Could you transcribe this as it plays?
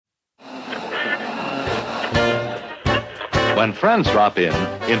When friends drop in,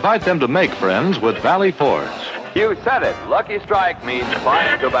 invite them to make friends with Valley Forge. You said it. Lucky Strike means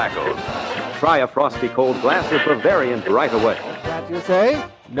fine tobacco. Try a frosty cold glass of Bavarian right away. That you say?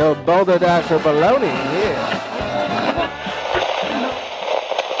 No Boulder Dash or baloney here.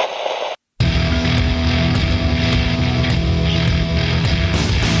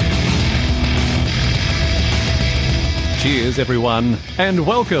 Cheers, everyone, and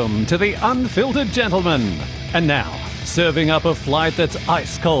welcome to the Unfiltered Gentleman. And now, serving up a flight that's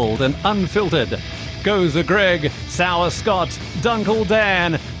ice cold and unfiltered, Goza Greg, Sour Scott, Dunkle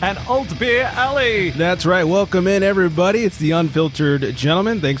Dan, and Alt Beer Ali. That's right. Welcome in, everybody. It's the Unfiltered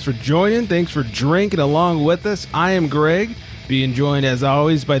Gentleman. Thanks for joining. Thanks for drinking along with us. I am Greg, being joined, as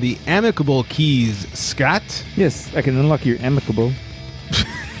always, by the amicable Keys, Scott. Yes, I can unlock your amicable.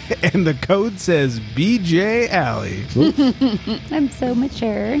 And the code says BJ Alley. I'm so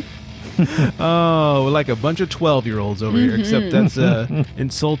mature. Oh, we're like a bunch of 12-year-olds over here, except that's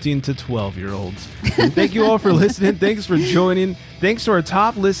insulting to 12-year-olds. Thank you all for listening. Thanks for joining. Thanks to our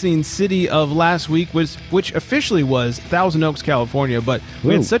top listening city of last week, which officially was Thousand Oaks, California, but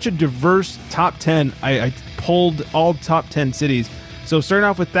we had such a diverse top 10. I pulled all top 10 cities. So starting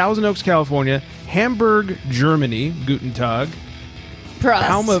off with Thousand Oaks, California, Hamburg, Germany, Guten Tag.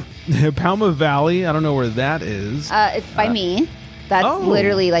 Palma Valley, I don't know where that is. It's by me. That's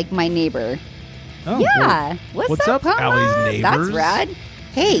literally like my neighbor. Oh, yeah. Cool. What's up, up, Palma? Allie's neighbors? That's rad.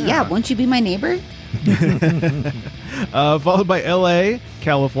 Hey, yeah, won't you be my neighbor? Followed by LA,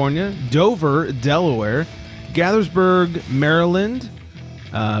 California, Dover, Delaware, Gaithersburg, Maryland.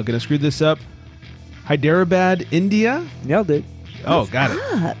 Gonna screw this up. Hyderabad, India. Nailed it. Oh, got it.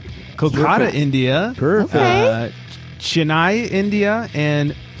 Kolkata, India. Perfect. Okay. Chennai, India,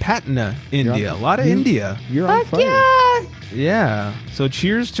 and Patna, India. A lot of India. You're on Fuck fire. yeah. Yeah. So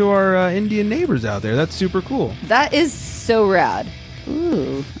cheers to our Indian neighbors out there. That's super cool. That is so rad.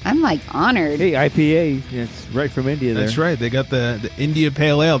 Ooh, I'm like honored. Hey, IPA. It's right from India there. That's right. They got the India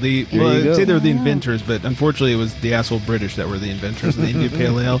Pale Ale. you I'd go. say they were the inventors, but unfortunately it was the asshole British that were the inventors of the India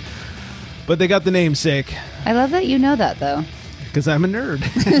Pale Ale. But they got the namesake. I love that you know that, though. Because I'm a nerd.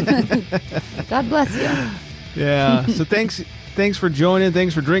 God bless you. Yeah. So thanks for joining.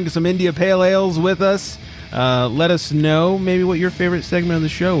 Thanks for drinking some India Pale Ales with us. Let us know maybe what your favorite segment of the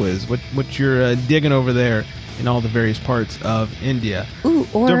show is. What you're digging over there in all the various parts of India. Ooh,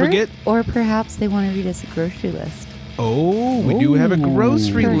 Don't forget. Or perhaps they want to read us a grocery list. Oh, we do have a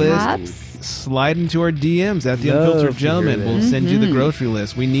grocery Perhaps. list. Slide into our DMs at the Love Unfiltered to hear Gentleman. that. We'll send you the grocery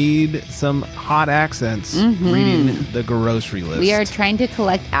list. We need some hot accents reading the grocery list. We are trying to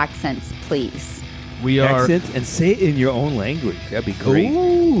collect accents, please. We are. Accents and say it in your own language. That'd be great.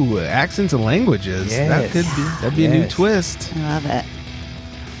 Ooh, accents and languages. Yes. That'd be a new twist. I love it.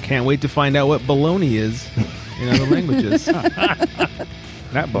 Can't wait to find out what baloney is in other languages.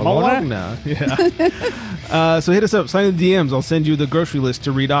 Not Bologna. Yeah. So hit us up, sign in the DMs. I'll send you the grocery list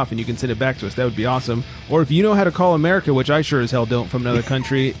to read off, and you can send it back to us. That would be awesome. Or if you know how to call America, which I sure as hell don't from another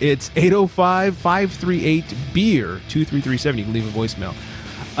country, it's 805-538-BEER, 2337. You can leave a voicemail.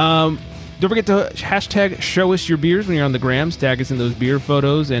 Don't forget to hashtag show us your beers when you're on the grams. Tag us in those beer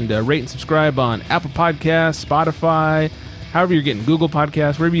photos, and rate and subscribe on Apple Podcasts, Spotify, however you're getting, Google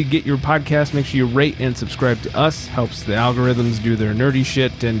Podcasts, wherever you get your podcasts. Make sure you rate and subscribe to us. Helps the algorithms do their nerdy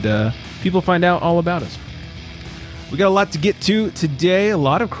shit, and people find out all about us. We got a lot to get to today, a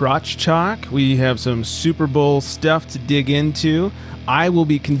lot of crotch talk. We have some Super Bowl stuff to dig into. I will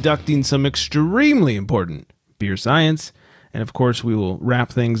be conducting some extremely important beer science. And of course, we will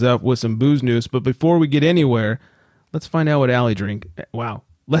wrap things up with some booze news. But before we get anywhere, let's find out what Allie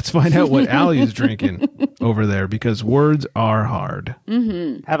Let's find out what Allie is drinking over there, because words are hard.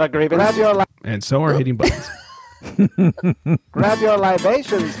 Have a grievance. And so are hitting buttons. Grab your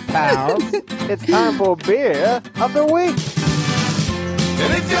libations, pals. It's time for beer of the week.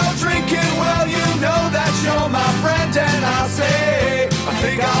 And if you're drinking, well, you know that you're my friend. And I'll say, I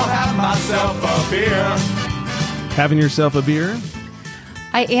think I'll have myself a beer. Having yourself a beer?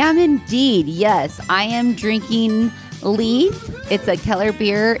 I am indeed. Yes, I am drinking Lethe. It's a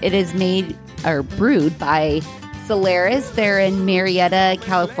Kellerbier. It is made or brewed by Solaris. They're in Marietta,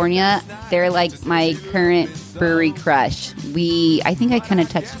 California. They're like my current brewery crush. I think I kind of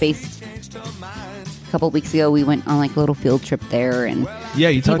touched base a couple weeks ago. We went on like a little field trip there, and yeah,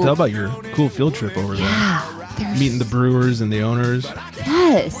 you talked about your cool field trip over there. Yeah, meeting the brewers and the owners.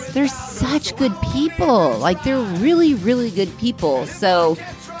 Yes, they're such good people. Like, they're really, really good people. So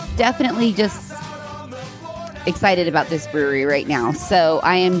definitely just excited about this brewery right now. So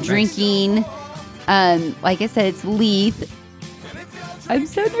I am drinking, like I said, it's Lethe. I'm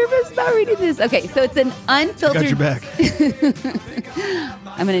so nervous about reading this. Okay, so it's an unfiltered. Got your back.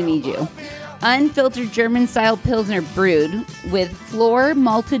 I'm going to need you. Unfiltered German-style Pilsner brewed with floor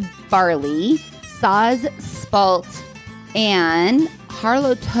malted barley, Saaz Spalt, and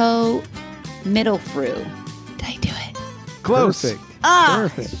Harlow Mittelfru. Did I do it? Close. Perfect.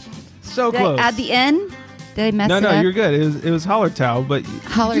 Perfect. So Did close. I add the N? Did I mess it up? No, you're good. It was Hallertau, but you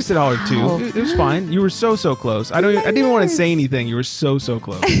just said Hallertau. Hallertau. It was fine. You were so close. I didn't even want to say anything. You were so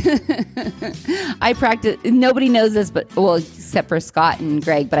close. I practice. Nobody knows this, but well, except for Scott and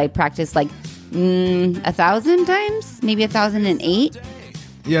Greg. But I practiced like 1,000 times, maybe 1,008.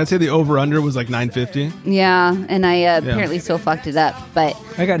 Yeah, I'd say the over/under was like 950. Yeah, and I apparently still fucked it up. But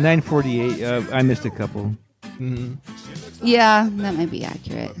I got 948. I missed a couple. yeah, that might be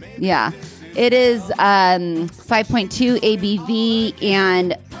accurate. Yeah, it is 5.2 ABV,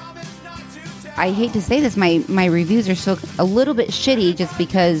 and I hate to say this, my reviews are still a little bit shitty just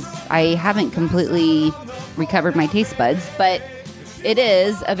because I haven't completely recovered my taste buds. But it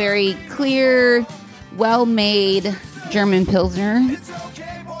is a very clear, well-made German Pilsner.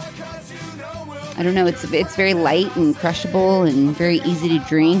 I don't know. It's very light and crushable and very easy to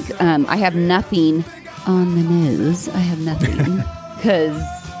drink. I have nothing on the nose. I have nothing because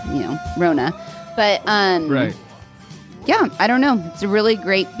Rona. But Right. yeah, I don't know. It's a really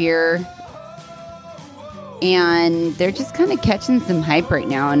great beer, and they're just kind of catching some hype right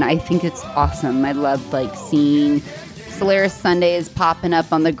now, and I think it's awesome. I love like seeing Solaris Sundays popping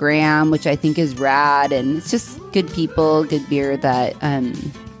up on the gram, which I think is rad, and it's just good people, good beer that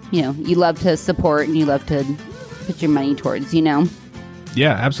you love to support and you love to put your money towards,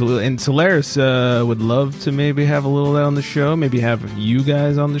 Yeah, absolutely. And Solaris would love to maybe have a little of that on the show. Maybe have you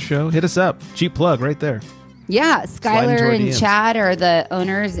guys on the show. Hit us up. Cheap plug right there. Yeah, Slide into our Skylar and DMs. Chad are the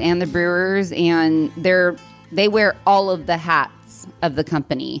owners and the brewers, and they wear all of the hats of the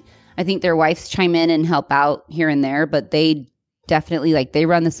company. I think their wives chime in and help out here and there, but they definitely they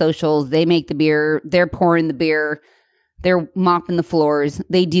run the socials, they make the beer, they're pouring the beer, they're mopping the floors,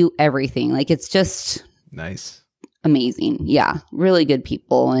 they do everything. It's just Nice. amazing. Yeah, really good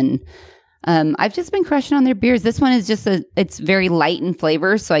people, and I've just been crushing on their beers. This one is it's very light in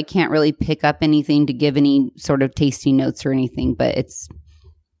flavor, so I can't really pick up anything to give any sort of tasting notes or anything, but it's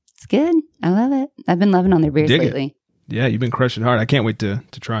good. I love it. I've been loving on their beers Dig it. lately. Yeah, you've been crushing hard. I can't wait to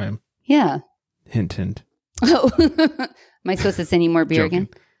try them. Yeah. Hint, hint. Oh, am I supposed to send you more beer Joking.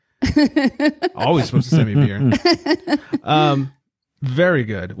 again? Always supposed to send me beer. Very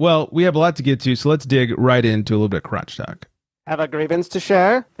good. Well, we have a lot to get to, so let's dig right into a little bit of crotch talk. Have a grievance to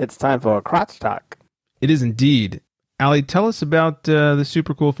share? It's time for crotch talk. It is indeed. Allie, tell us about the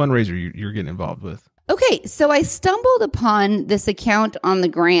super cool fundraiser you're getting involved with. Okay, so I stumbled upon this account on the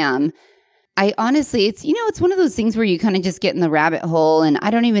gram. I honestly, it's one of those things where you kind of just get in the rabbit hole, and I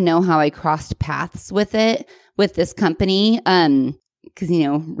don't even know how I crossed paths with this company. Because,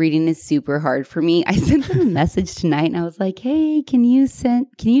 reading is super hard for me. I sent them a message tonight, and I was like, hey, can you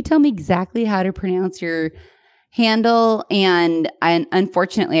tell me exactly how to pronounce your handle? And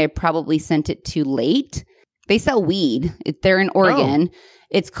unfortunately, I probably sent it too late. They sell weed. They're in Oregon. Oh.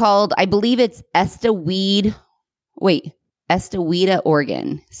 It's called, I believe it's Estaweda,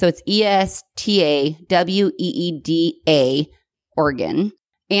 Oregon. So it's ESTAWEEDA, Oregon.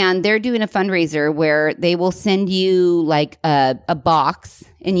 And they're doing a fundraiser where they will send you a box,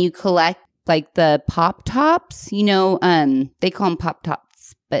 and you collect the pop tops. They call them pop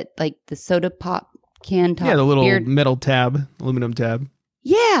tops, but the soda pop can top. Yeah, the little beer. metal tab, aluminum tab.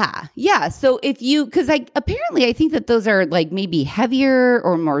 Yeah. So because apparently I think that those are maybe heavier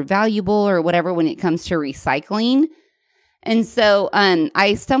or more valuable or whatever when it comes to recycling. And so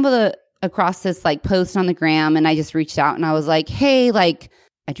I stumbled across this post on the gram, and I just reached out and I was like, hey,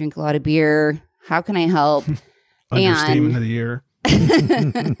 I drink a lot of beer. How can I help? Understatement of the year.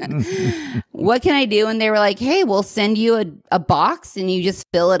 What can I do? And they were like, hey, we'll send you a box and you just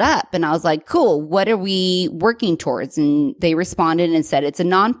fill it up. And I was like, cool. What are we working towards? And they responded and said, it's a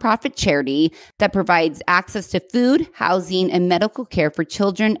nonprofit charity that provides access to food, housing, and medical care for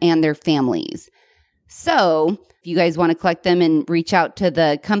children and their families. So if you guys want to collect them and reach out to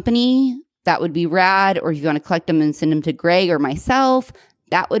the company, that would be rad. Or if you want to collect them and send them to Greg or myself,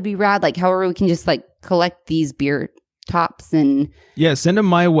 that would be rad. However we can just collect these beer tops and send them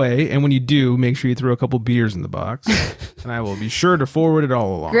my way, and when you do, make sure you throw a couple beers in the box and I will be sure to forward it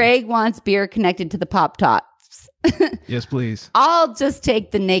all along. Greg wants beer connected to the pop tops. Yes, please. I'll just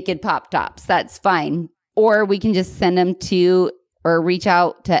take the naked pop tops. That's fine. Or we can just send them to or reach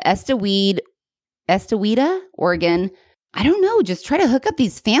out to Estaweda, Oregon. I don't know, just try to hook up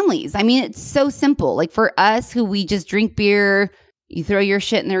these families. I mean, it's so simple. For us who we just drink beer, you throw your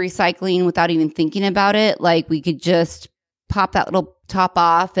shit in the recycling without even thinking about it. Like we could just pop that little top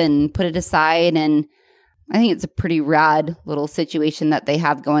off and put it aside. And I think it's a pretty rad little situation that they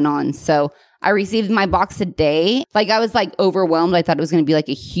have going on. So I received my box today. Like I was like overwhelmed. I thought it was going to be like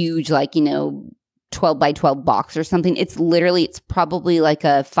a huge, like, 12 by 12 box or something. It's probably like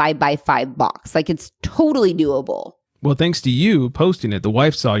a 5 by 5 box. Like it's totally doable. Well, thanks to you posting it, the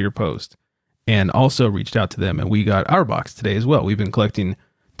wife saw your post and also reached out to them, and we got our box today as well. We've been collecting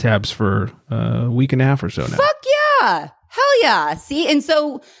tabs for a week and a half or so now. Fuck yeah. Hell yeah. See? And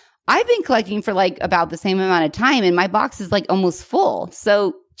so I've been collecting for like about the same amount of time, and my box is like almost full.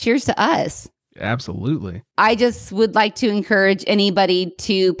 So cheers to us. Absolutely. I just would like to encourage anybody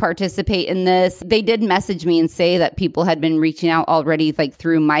to participate in this. They did message me and say that people had been reaching out already like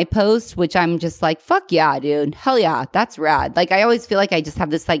through my post, which I'm just like, fuck yeah, dude. Hell yeah. That's rad. Like I always feel like I just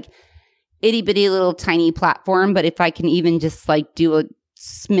have this like itty bitty little tiny platform, but if I can even just like do a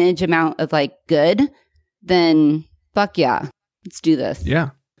smidge amount of like good, then fuck yeah. Let's do this. Yeah.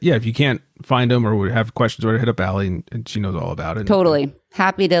 Yeah, if you can't find them or would have questions, or hit up Allie, and she knows all about it. Totally.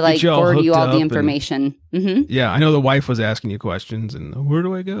 Happy to like forward you all the information. Yeah, I know the wife was asking you questions and where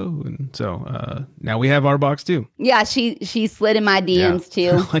do I go? And so now we have our box too. Yeah, she slid in my DMs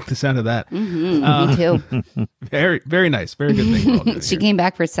too. I like the sound of that. Me too. Very, very nice. Very good thing. We're all doing she here. came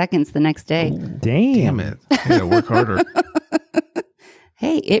back for seconds the next day. Damn it. I gotta work harder.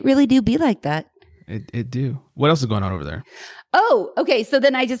 Hey, it really do be like that. It do. What else is going on over there? Oh, okay. So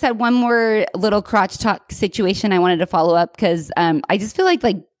then I just had one more little crotch talk situation I wanted to follow up because I just feel like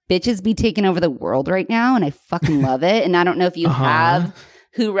bitches be taking over the world right now, and I fucking love it. And I don't know if you have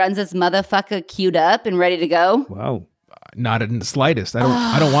Who Runs This Motherfucker queued up and ready to go. Wow. Not in the slightest.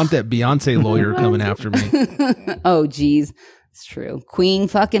 I don't want that Beyonce lawyer coming after me. Oh, geez. It's true. Queen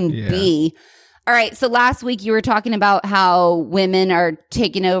fucking bee. All right. So last week you were talking about how women are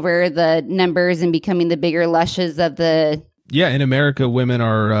taking over the numbers and becoming the bigger lushes of the... Yeah, in America, women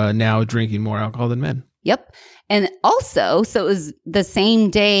are now drinking more alcohol than men. Yep. And also, so it was the same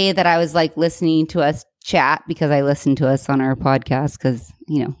day that I was like listening to us chat, because I listen to us on our podcast because,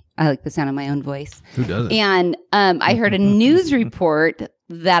 I like the sound of my own voice. Who doesn't? And I heard a news report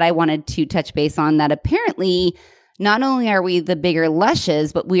that I wanted to touch base on, that apparently not only are we the bigger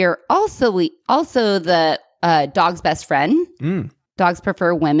lushes, but we are also the dog's best friend. Dogs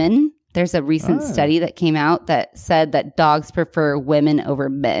prefer women. There's a recent study that came out that said that dogs prefer women over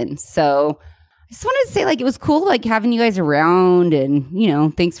men. So I just wanted to say, it was cool, having you guys around,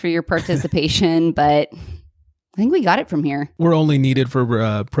 and, thanks for your participation. But I think we got it from here. We're only needed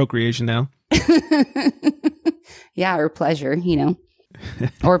for procreation now. Yeah, or pleasure,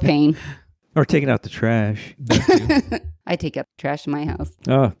 or pain. Or taking out the trash. I take out the trash in my house.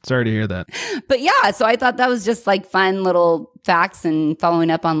 Oh, sorry to hear that. But yeah, so I thought that was just fun little facts and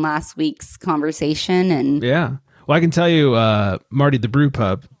following up on last week's conversation. And yeah. Well, I can tell you, Marty the brew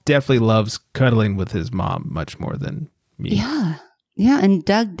pup definitely loves cuddling with his mom much more than me. Yeah. Yeah. And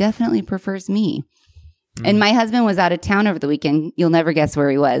Doug definitely prefers me. And my husband was out of town over the weekend. You'll never guess where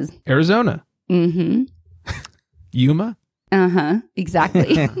he was. Arizona. Mm-hmm. Yuma? Uh-huh.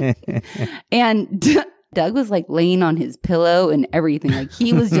 Exactly. And Doug was laying on his pillow and everything.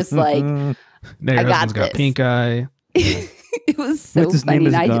 He was just now your husband's got pink eye. It was so What's his funny. name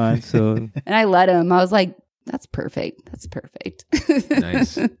is gone, so. And I let him. I was like, that's perfect. That's perfect.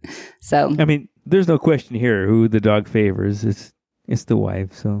 Nice. So. I mean, there's no question here who the dog favors. It's the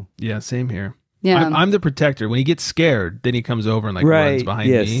wife, so. Yeah, same here. Yeah. I'm the protector. When he gets scared, then he comes over and runs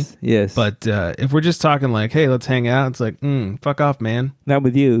behind me. Yes. But if we're just talking hey, let's hang out, it's fuck off, man. Not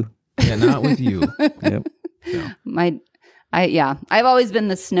with you. Yeah, not with you. Yep. So. I've always been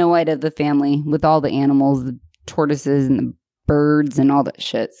the Snow White of the family with all the animals, the tortoises and the birds and all that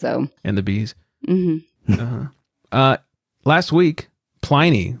shit. So. And the bees. Mm-hmm. Last week,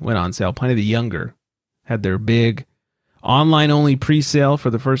 Pliny went on sale. Pliny the Younger had their big online-only pre-sale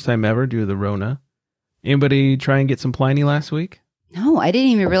for the first time ever due to the Rona. Anybody try and get some Pliny last week? No, I didn't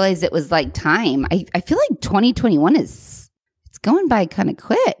even realize it was time. I feel like 2021 it's going by kind of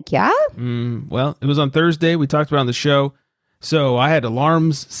quick, yeah? Well, it was on Thursday. We talked about it on the show. So I had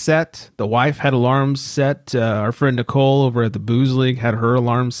alarms set. The wife had alarms set. Our friend Nicole over at the Booze League had her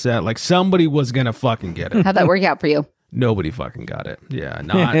alarms set. Somebody was going to fucking get it. How'd that work out for you? Nobody fucking got it. Yeah,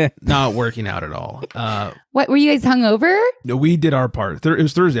 not working out at all. What, were you guys hungover? No, we did our part. It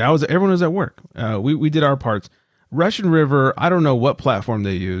was Thursday. Everyone was at work. We did our parts. Russian River, I don't know what platform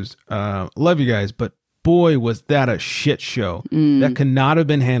they used. Love you guys, but boy, was that a shit show. That could not have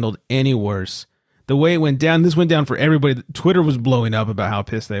been handled any worse. The way it went down, this went down for everybody. Twitter was blowing up about how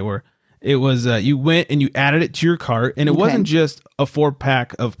pissed they were. It was you went and you added it to your cart, and it wasn't just a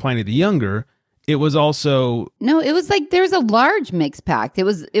 4-pack of Pliny the Younger. It was also it was like there was a large mix pack. It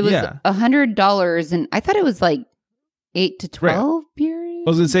was $100, and I thought it was like 8 to 12 beers. I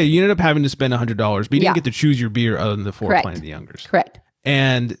was gonna say you ended up having to spend $100, but you didn't get to choose your beer other than the 4 Pliny the Youngers. Correct.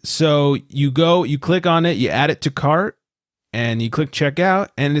 And so you click on it, you add it to cart, and you click checkout,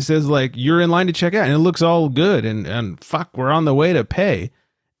 and it says like you're in line to check out, and it looks all good, and fuck, we're on the way to pay.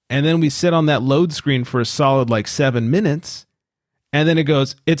 And then we sit on that load screen for a solid like 7 minutes, and then it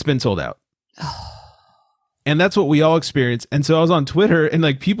goes, it's been sold out. And that's what we all experienced. And so I was on Twitter, and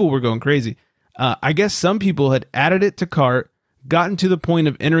like people were going crazy. I guess some people had added it to cart, gotten to the point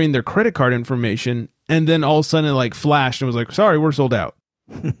of entering their credit card information, and then all of a sudden it like flashed and was like, sorry, we're sold out.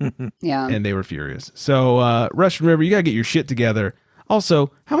 Yeah. And they were furious. So Russian River, you got to get your shit together.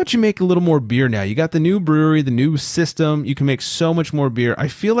 Also, how about you make a little more beer now? You got the new brewery, the new system. You can make so much more beer. I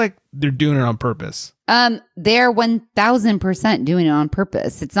feel like they're doing it on purpose. They're 1000% doing it on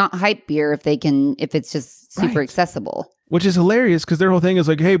purpose. It's not hype beer if it's just super accessible. Which is hilarious because their whole thing is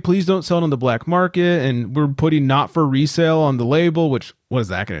like, hey, please don't sell it on the black market. And we're putting not for resale on the label, which what is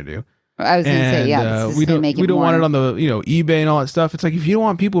that going to do? I was going to say, yeah, we don't want it on the eBay and all that stuff. It's like if you don't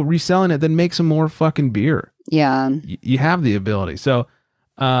want people reselling it, then make some more fucking beer. Yeah, you have the ability. So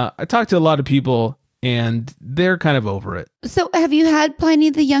I talked to a lot of people, and they're kind of over it. So have you had Pliny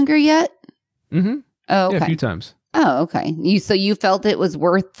the Younger yet? Mm-hmm. Oh, okay. Yeah, a few times. Oh, okay. You felt it was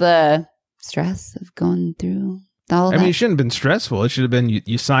worth the stress of going through all of that? I mean, it shouldn't have been stressful. It should have been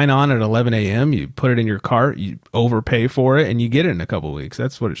you sign on at 11 a.m., you put it in your cart, you overpay for it, and you get it in a couple of weeks.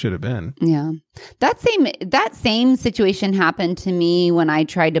 That's what it should have been. Yeah. That same situation happened to me when I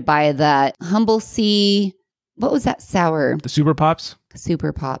tried to buy that Humble Sea. What was that sour? The Super Pops?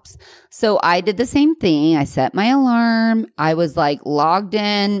 Super Pops. So I did the same thing. I set my alarm. I was like logged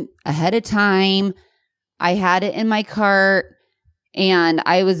in ahead of time. I had it in my cart, and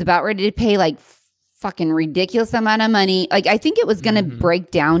I was about ready to pay like fucking ridiculous amount of money. Like I think it was going to break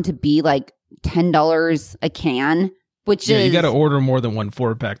down to be like $10 a can, which is... you got to order more than 1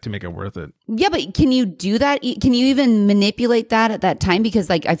 4-pack to make it worth it. Yeah, but can you do that? Can you even manipulate that at that time? Because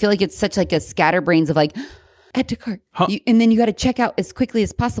like I feel like it's such like a scatterbrains of like add to cart, and then you got to check out as quickly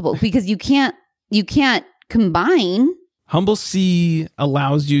as possible because you can't combine. Humble Sea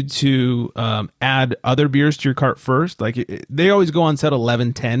allows you to add other beers to your cart first. Like they always go on set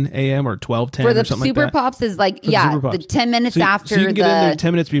 11:10 a.m. or 12:10 for the or something Super like that. Pops is like the 10 minutes after. So you can get in there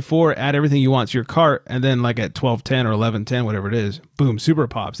 10 minutes before, add everything you want to your cart, and then like at 12:10 or 11:10, whatever it is, boom, Super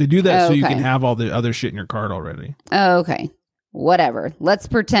Pops. They do that so you can have all the other shit in your cart already. Oh, okay. Whatever. Let's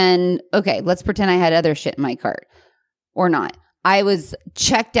pretend I had other shit in my cart or not. I was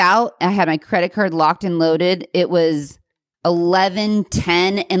checked out. I had my credit card locked and loaded. It was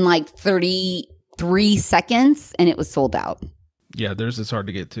 11:10 in like 33 seconds, and it was sold out. Yeah, theirs is hard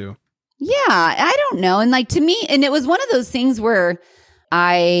to get to. Yeah, I don't know. And like to me, and it was one of those things where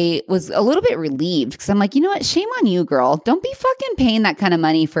I was a little bit relieved because I'm like, you know what? Shame on you, girl. Don't be fucking paying that kind of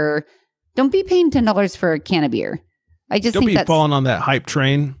money don't be paying $10 for a can of beer. I just don't think be falling on that hype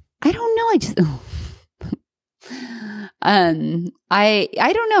train. I don't know. I just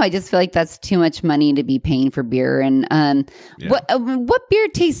I don't know. I just feel like that's too much money to be paying for beer. And what beer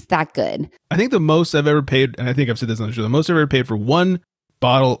tastes that good? I think the most I've ever paid, and I think I've said this on the show, the most I've ever paid for one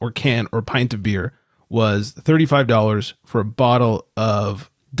bottle or can or pint of beer was $35 for a bottle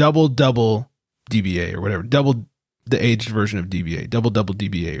of double DBA or whatever, double the aged version of DBA, double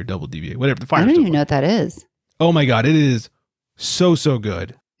DBA or double DBA, whatever. The I don't even know what that is. Oh my God, it is so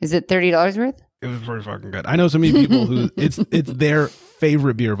good. Is it $30 worth? It was pretty fucking good. I know so many people who it's their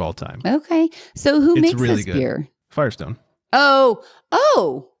favorite beer of all time. Okay. So who makes this beer? Firestone. Oh.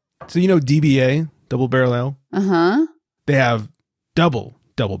 So you know DBA, double barrel ale? Uh-huh. They have double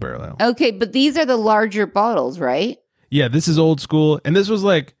barrel ale. Okay, but these are the larger bottles, right? Yeah, this is old school. And this was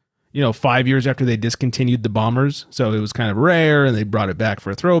like, 5 years after they discontinued the bombers. So it was kind of rare, and they brought it back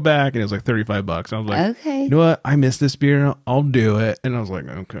for a throwback, and it was like $35. I was like, okay, you know what? I miss this beer. I'll do it. And I was like,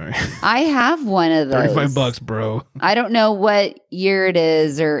 okay. I have one of those. $35, bro. I don't know what year it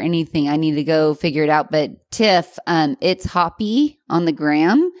is or anything. I need to go figure it out. But Tiff, it's hoppy on the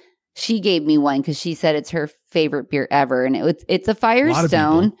gram. She gave me one because she said it's her favorite beer ever. And it's a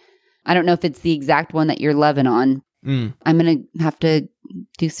Firestone. I don't know if it's the exact one that you're loving on. I'm going to have to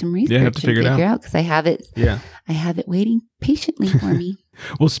do some research have to figure it out because I have it. Yeah. I have it waiting patiently for me.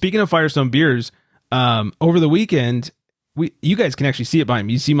 Well, speaking of Firestone beers, over the weekend, you guys can actually see it behind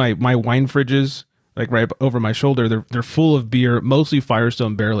me. You see my wine fridges like right over my shoulder. They're full of beer, mostly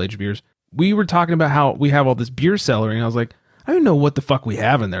Firestone barrel aged beers. We were talking about how we have all this beer cellar, and I was like, I don't know what the fuck we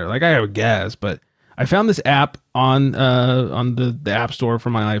have in there. Like, I have a guess, but I found this app on the App Store for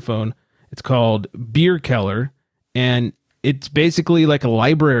my iPhone. It's called Beer Keller, and it's basically like a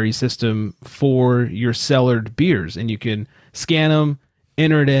library system for your cellared beers, and you can scan them,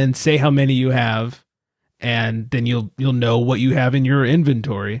 enter it in, say how many you have, and then you'll know what you have in your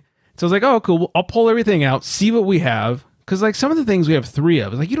inventory. So I was like, oh, cool. I'll pull everything out, see what we have, because like some of the things we have 3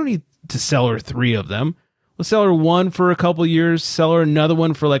 of. It's like, you don't need to cellar 3 of them. We'll cellar 1 for a couple years, cellar another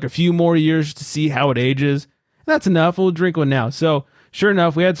one for like a few more years to see how it ages. That's enough. We'll drink one now. So sure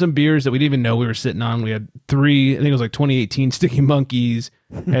enough, we had some beers that we didn't even know we were sitting on. We had 3, I think it was like 2018 Sticky Monkeys,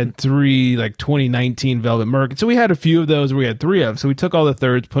 had 3 like 2019 Velvet Merc. So we had a few of those where we had 3 of. So we took all the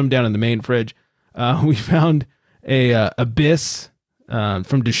thirds, put them down in the main fridge. We found a Abyss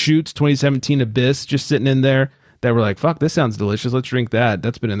from Deschutes, 2017 Abyss, just sitting in there that we're like, fuck, this sounds delicious. Let's drink that.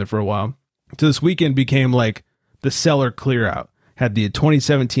 That's been in there for a while. So this weekend became like the cellar clear out. Had the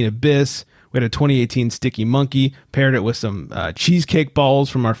 2017 Abyss. We had a 2018 Sticky Monkey, paired it with some cheesecake balls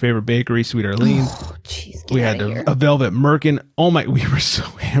from our favorite bakery, Sweet Arlene's. Oh, jeez, we had a Velvet Merkin. Oh my, we were so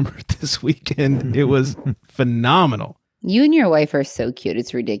hammered this weekend. It was phenomenal. You and your wife are so cute.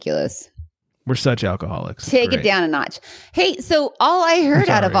 It's ridiculous. We're such alcoholics. Take it down a notch. Hey, so all I heard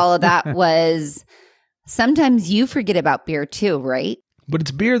out of all of that was sometimes you forget about beer too, right? But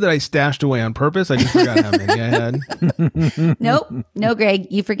it's beer that I stashed away on purpose. I just forgot how many I had. Nope. No, Greg,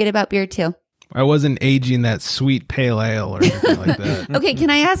 you forget about beer too. I wasn't aging that sweet pale ale or anything like that. Okay, can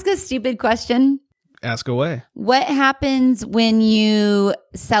I ask a stupid question? Ask away. What happens when you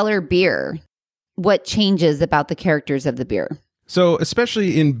cellar beer? What changes about the characters of the beer? So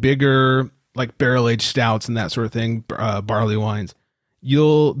especially in bigger, like barrel-aged stouts and that sort of thing, barley wines,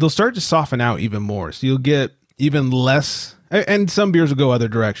 they'll start to soften out even more. So you'll get even less, and some beers will go other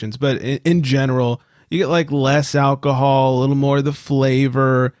directions, but in general, you get like less alcohol, a little more of the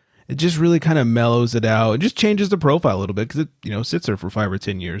flavor. It just really kind of mellows it out. It just changes the profile a little bit because it sits there for 5 or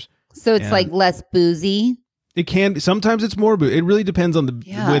 10 years. So it's like less boozy? It can, sometimes it's more boozy. It really depends on the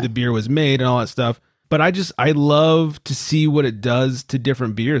way the beer was made and all that stuff. But I love to see what it does to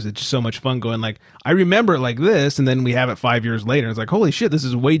different beers. It's just so much fun going like, I remember it like this, and then we have it 5 years later. It's like, holy shit, this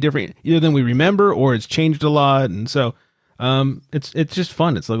is way different either than we remember or it's changed a lot. And so it's just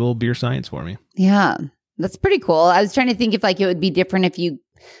fun. It's like a little beer science for me. Yeah, that's pretty cool. I was trying to think if like it would be different if you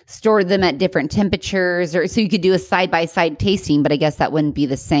stored them at different temperatures or so you could do a side-by-side tasting, but I guess that wouldn't be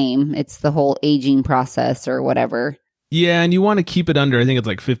the same. It's the whole aging process or whatever. Yeah, and you want to keep it under, I think it's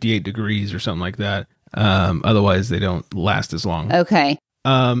like 58 degrees or something like that. Otherwise they don't last as long. Okay.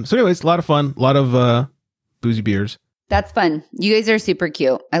 So anyways, a lot of fun, a lot of boozy beers. That's fun. You guys are super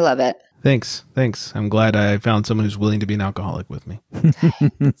cute. I love it. Thanks. I'm glad I found someone who's willing to be an alcoholic with me.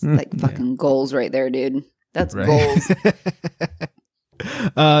 It's like fucking goals right there, dude. That's goals.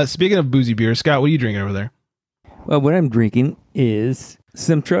 Speaking of boozy beer, Scott, what are you drinking over there? Well, what I'm drinking is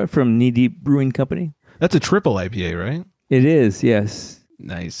Simtra from Knee Deep Brewing Company. That's a triple IPA, right? It is, yes.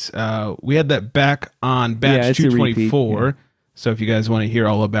 Nice. We had that back on batch 224. Yeah. So if you guys want to hear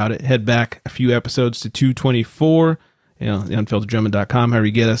all about it, head back a few episodes to 224, theunfilteredgerman.com, however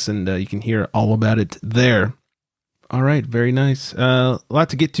you get us, and you can hear all about it there. All right, very nice. A lot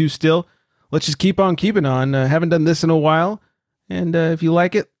to get to still. Let's just keep on keeping on. Haven't done this in a while. And if you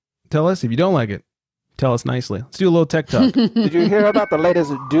like it, tell us. If you don't like it, tell us nicely. Let's do a little tech talk. Did you hear about the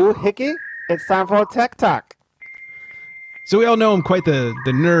latest doohickey? It's time for tech talk. So we all know I'm quite the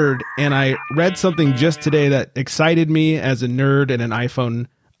nerd, and I read something just today that excited me as a nerd and an iPhone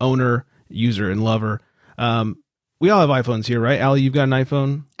owner, user, and lover. We all have iPhones here, right? Allie, you've got an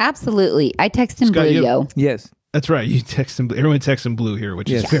iPhone? Absolutely. I text him blue, yo. Yes. That's right. You text him. Everyone texts him blue here, which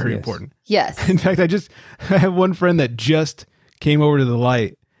is very important. Yes. In fact, I have one friend that just came over to the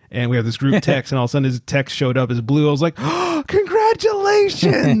light, and we have this group text, and all of a sudden his text showed up as blue. I was like, oh,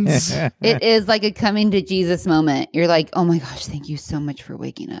 congratulations. It is like a coming to Jesus moment. You're like, oh my gosh, thank you so much for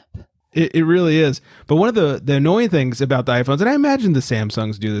waking up. It really is. But one of the annoying things about the iPhones, and I imagine the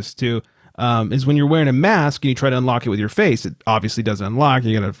Samsungs do this too, is when you're wearing a mask and you try to unlock it with your face, it obviously doesn't unlock.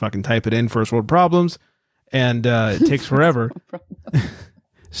 You got to fucking type it in, first world problems, and it takes forever.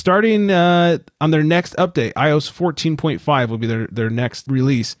 Starting on their next update, iOS 14.5 will be their next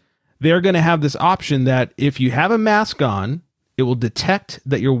release. They're going to have this option that if you have a mask on, it will detect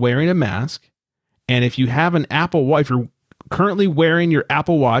that you're wearing a mask. And if you have an Apple Watch, if you're currently wearing your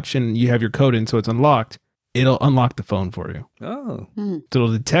Apple Watch and you have your code in so it's unlocked, it'll unlock the phone for you. Oh. So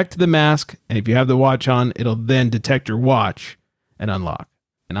it'll detect the mask, and if you have the watch on, it'll then detect your watch and unlock.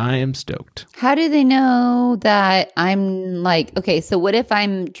 and I am stoked. How do they know that I'm like, okay, so what if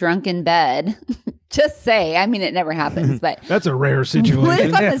I'm drunk in bed? Just say, I mean, it never happens, but That's a rare situation. what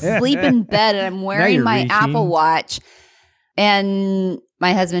if I'm asleep in bed and I'm wearing my reaching. Apple Watch and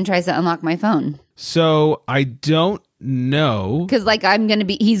my husband tries to unlock my phone? So I don't know. Because like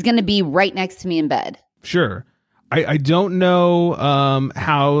he's going to be right next to me in bed. Sure. I don't know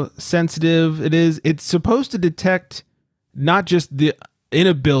how sensitive it is. It's supposed to detect not just the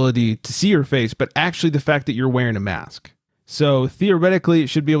inability to see your face, but actually the fact that you're wearing a mask. So theoretically, it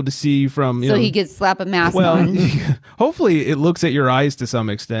should be able to see from. So he could slap a mask on. Hopefully, it looks at your eyes to some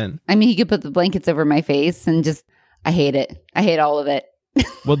extent. I mean, he could put the blankets over my face and just. I hate it. I hate all of it.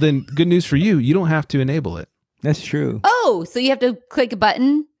 Well, then, good news for you. You don't have to enable it. That's true. Oh, so you have to click a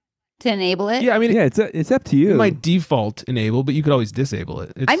button to enable it? Yeah, I mean, Yeah, it's up to you. it might default enable, but you could always disable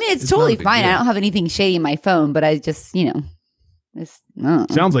it. It's totally not a big fine. deal. I don't have anything shady in my phone, but I just,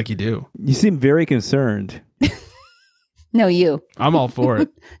 Sounds like you do. You seem very concerned. No, you. I'm all for it.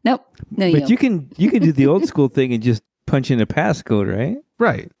 Nope. No, But you can do the old school thing and just punch in a passcode, right?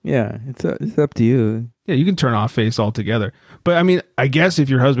 Right. Yeah, it's up to you. Yeah, you can turn off face altogether. But I mean, I guess if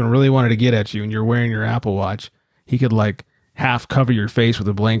your husband really wanted to get at you and you're wearing your Apple Watch, he could like half cover your face with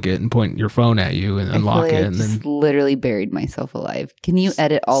a blanket and point your phone at you and unlock it. I And just then literally buried myself alive. Can you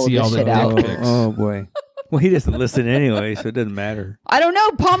edit all of see this all the shit dick out? pics. Oh boy. Well, he doesn't listen anyway, so it doesn't matter. I don't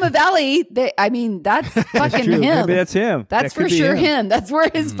know. Palma Valley. That's fucking True. him. Maybe that's him. That's That could for be sure him. That's where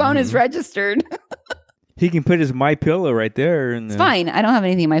his phone is registered. He can put his My Pillow right there. And It's fine. I don't have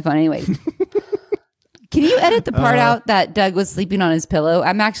anything in my phone anyways. Can you edit the part out that Doug was sleeping on his pillow?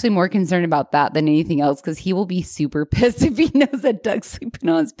 I'm actually more concerned about that than anything else because he will be super pissed if he knows that Doug's sleeping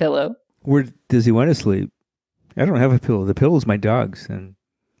on his pillow. Where does he want to sleep? I don't have a pillow. The pillow's my dog's, and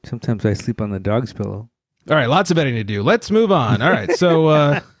sometimes I sleep on the dog's pillow. All right, lots of editing to do. Let's move on. All right,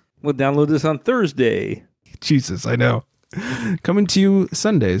 so We'll download this on Thursday. Jesus, I know. Coming to you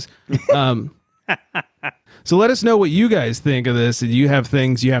Sundays. So let us know what you guys think of this. Do you have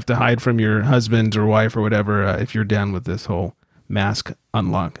things you have to hide from your husband or wife or whatever if you're down with this whole mask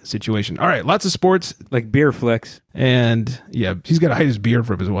unlock situation? All right, lots of sports. Like beer flex. And yeah, he's got to hide his beer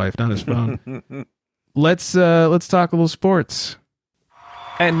from his wife, not his phone. Let's talk a little sports.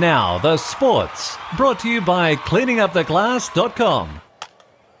 And now, the sports, brought to you by cleaninguptheglass.com.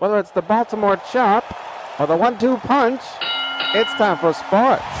 Whether it's the Baltimore Chop or the 1-2 punch, it's time for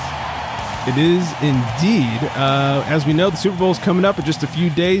sports. It is indeed. As we know, the Super Bowl is coming up in just a few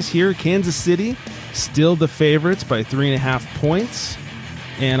days here. Kansas City, still the favorites by 3.5 points.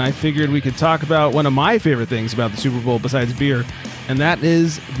 And I figured we could talk about one of my favorite things about the Super Bowl besides beer, and that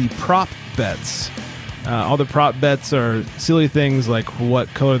is the prop bets. All the prop bets are silly things like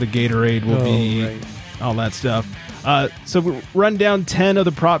what color the Gatorade will be, right. all that stuff. So we run down 10 of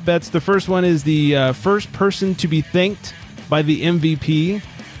the prop bets. The first one is the first person to be thanked by the MVP.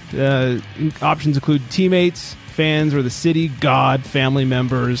 Options include teammates, fans or the city, God, family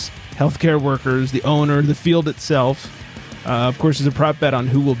members, healthcare workers, the owner, the field itself. Of course, there's a prop bet on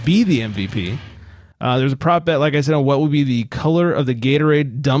who will be the MVP. There's a prop bet, like I said, on what will be the color of the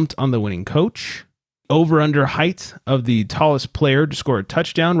Gatorade dumped on the winning coach. Over-under height of the tallest player to score a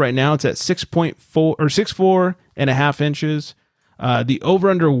touchdown. Right now, it's at 6.4 or 6'4.5 inches. The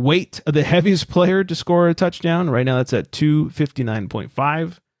over-under weight of the heaviest player to score a touchdown. Right now, that's at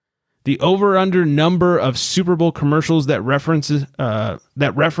 259.5. The over-under number of Super Bowl commercials that reference first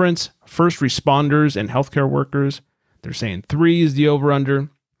responders and healthcare workers. They're saying 3 is the over-under.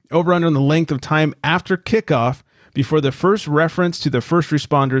 Over-under on the length of time after kickoff before the first reference to the first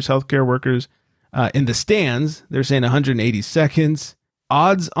responders, healthcare workers, in the stands. They're saying 180 seconds.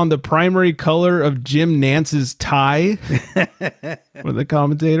 Odds on the primary color of Jim Nance's tie for the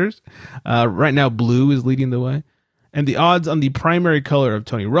commentators. Right now, blue is leading the way. And the odds on the primary color of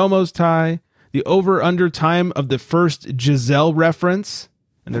Tony Romo's tie. The over-under time of the first Giselle reference.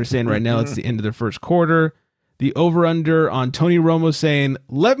 And they're saying right now it's the end of the first quarter. The over-under on Tony Romo saying,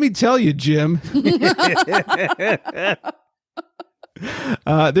 "Let me tell you, Jim."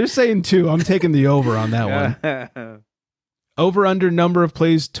 They're saying 2. I'm taking the over on that one. Over-under number of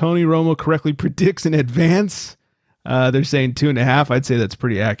plays Tony Romo correctly predicts in advance. They're saying 2.5. I'd say that's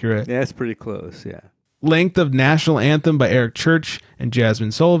pretty accurate. Yeah, that's pretty close, yeah. Length of National Anthem by Eric Church and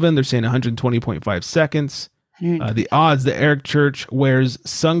Jasmine Sullivan. They're saying 120.5 seconds. The odds that Eric Church wears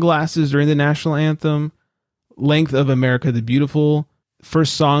sunglasses during the National Anthem. Length of America the Beautiful.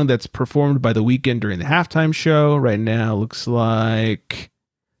 First song that's performed by The Weeknd during the halftime show. Right now looks like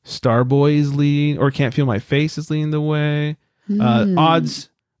Starboy is leading, or Can't Feel My Face is leading the way. Odds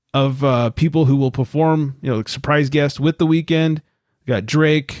of people who will perform, like surprise guest with The Weeknd. got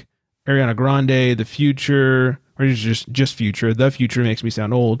Drake, Ariana Grande, The Future, or just Future. The Future makes me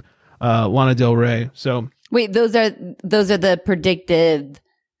sound old. Lana Del Rey. So wait, those are the predicted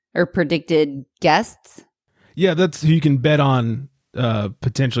guests? Yeah, that's who you can bet on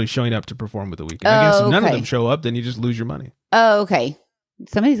potentially showing up to perform with The Weeknd. I guess if none of them show up, then you just lose your money. Oh, okay.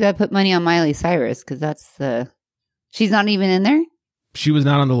 Somebody's got to put money on Miley Cyrus because she's not even in there? She was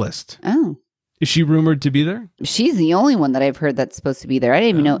not on the list. Oh. Is she rumored to be there? She's the only one that I've heard that's supposed to be there. I didn't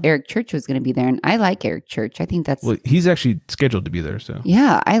even know Eric Church was going to be there, and I like Eric Church. I think that's... Well, he's actually scheduled to be there, so...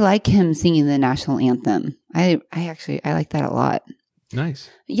 Yeah, I like him singing the national anthem. I like that a lot. Nice.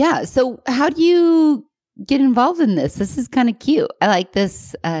 Yeah, so how do you get involved in this? This is kind of cute. I like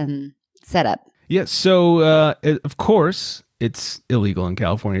this setup. Yeah, so, of course, it's illegal in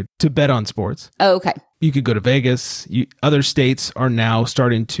California to bet on sports. Oh, okay. You could go to Vegas. Other states are now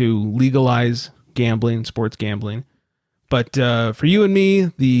starting to legalize gambling, sports gambling. But for you and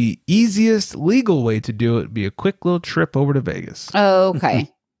me, the easiest legal way to do it would be a quick little trip over to Vegas. Oh,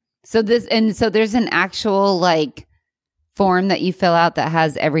 okay. So there's an actual form that you fill out that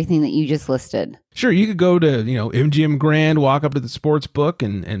has everything that you just listed. Sure, you could go to MGM Grand, walk up to the sports book,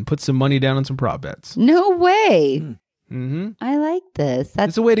 and put some money down on some prop bets. No way. Mm-hmm. I like this.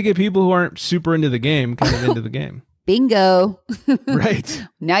 It's a way to get people who aren't super into the game kind of into the game. Bingo. Right.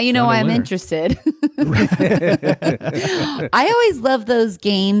 Now you know why I'm interested. I always love those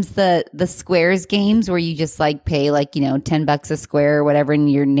games, the squares games where you just pay $10 a square or whatever, and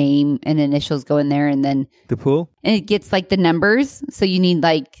your name and initials go in there, and then the pool, and it gets the numbers. So you need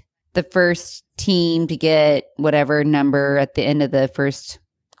the first team to get whatever number at the end of the first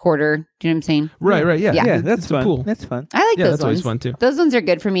quarter. Do you know what I'm saying? Right. Yeah. That's fun. Cool. That's fun. I like those that's ones. always fun too. Those ones are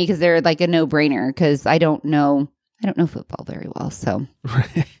good for me because they're a no-brainer because I don't know football very well. So,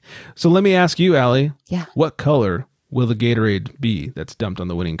 So let me ask you, Allie. Yeah. What color will the Gatorade be that's dumped on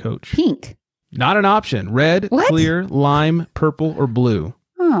the winning coach? Pink. Not an option. Red, clear, lime, purple, or blue.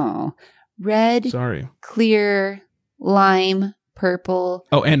 Oh, red. Sorry. Clear, lime, purple.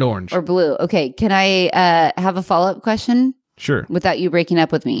 Oh, and orange. Or blue. Okay. Can I have a follow-up question? Sure. Without you breaking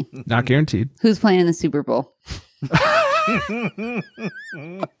up with me. Not guaranteed. Who's playing in the Super Bowl?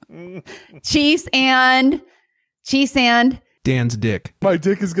 Chiefs and Dan's dick. My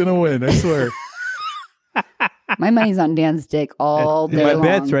dick is gonna win, I swear. My money's on Dan's dick all day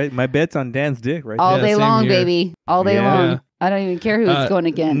long. My bet's on Dan's dick, right? All day long, here. baby. All day long. I don't even care who it's going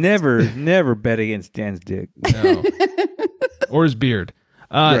against. Never bet against Dan's dick. No. Or his beard.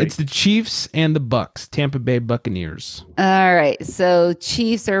 Right. It's the Chiefs and the Bucks, Tampa Bay Buccaneers. All right. So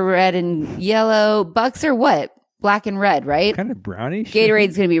Chiefs are red and yellow. Bucks are what? Black and red, right? Kind of brownish.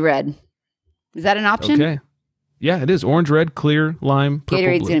 Gatorade's going to be red. Is that an option? Okay. Yeah, it is. Orange, red, clear, lime, purple,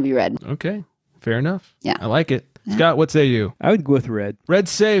 Gatorade's blue. going to be red. Okay. Fair enough. Yeah. I like it. Scott, what say you? I would go with red.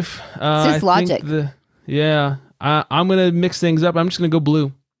 Red's safe. It's just logic. I'm going to mix things up. I'm just going to go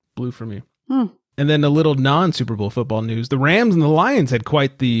blue. Blue for me. And then a little non-Super Bowl football news. The Rams and the Lions had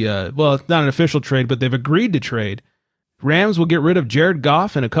quite the, it's not an official trade, but they've agreed to trade. Rams will get rid of Jared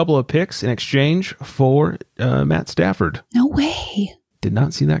Goff and a couple of picks in exchange for Matt Stafford. No way. Did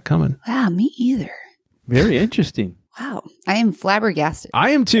not see that coming. Wow, me either. Very interesting. Wow. I am flabbergasted. I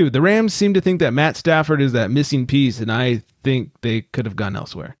am too. The Rams seem to think that Matt Stafford is that missing piece, and I think they could have gone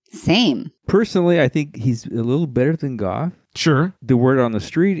elsewhere. Same. Personally, I think he's a little better than Goff. Sure. The word on the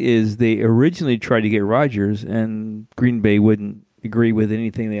street is they originally tried to get Rodgers, and Green Bay wouldn't agree with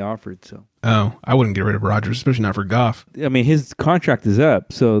anything they offered. So, I wouldn't get rid of Rodgers, especially not for Goff. I mean, his contract is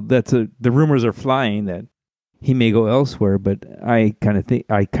up, so the rumors are flying that he may go elsewhere. But I kind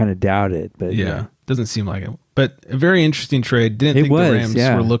of doubt it. But yeah, doesn't seem like it. But a very interesting trade. Didn't think the Rams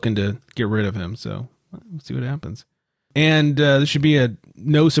were looking to get rid of him. So we'll see what happens. And this should be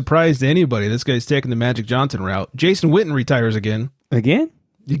no surprise to anybody. This guy's taking the Magic Johnson route. Jason Witten retires again. Again?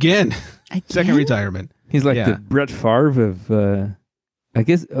 Second retirement. He's like the Brett Favre of, I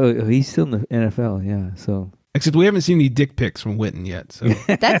guess, he's still in the NFL, yeah. So except we haven't seen any dick pics from Witten yet. So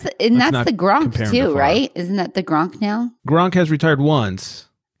that's the Gronk too, right? Isn't that the Gronk now? Gronk has retired once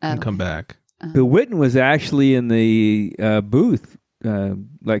and come back. The Witten was actually in the booth,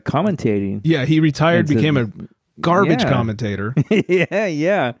 like commentating. Yeah, he retired, became a garbage commentator.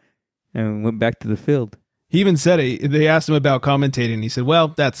 yeah. And went back to the field. He even said it. They asked him about commentating. And he said, well,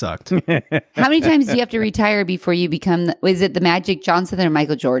 that sucked. How many times do you have to retire before you become, is it the Magic Johnson or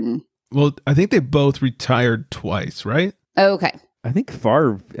Michael Jordan? Well, I think they both retired twice, right? Oh, okay. I think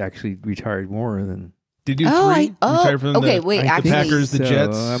Favre actually retired more than... Did you three? Retired from the Packers, the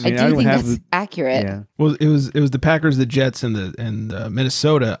Jets. I do think that's accurate. Yeah. Well, it was the Packers, the Jets, and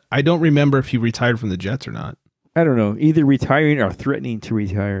Minnesota. I don't remember if he retired from the Jets or not. I don't know, either retiring or threatening to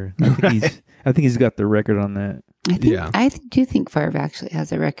retire. I think he's got the record on that. I do think Favre actually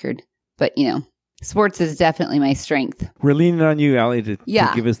has a record, but sports is definitely my strength. We're leaning on you, Allie, to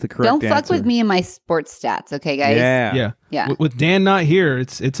give us the correct answer. Don't fuck with me and my sports stats, okay, guys? Yeah. With Dan not here,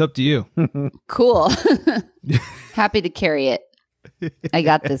 it's up to you. Cool. Happy to carry it. I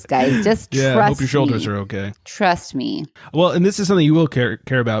got this, guys. Just trust me. I hope your shoulders are okay. Trust me. Well, and this is something you will care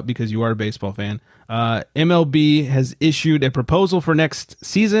about because you are a baseball fan. MLB has issued a proposal for next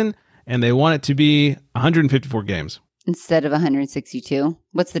season, and they want it to be 154 games. Instead of 162.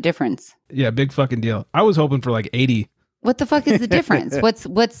 What's the difference? Yeah, big fucking deal. I was hoping for like 80. What the fuck is the difference? What's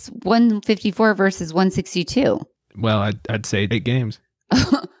 154 versus 162? Well, I'd say 8 games.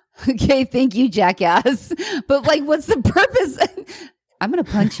 Okay, thank you, jackass. But what's the purpose? I'm going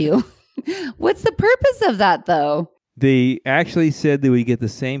to punch you. What's the purpose of that, though? They actually said they would get the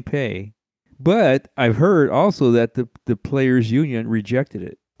same pay, but I've heard also that the players' union rejected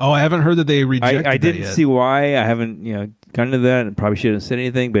it. Oh, I haven't heard that they rejected it. I didn't see why. I haven't gone to that, and probably shouldn't have said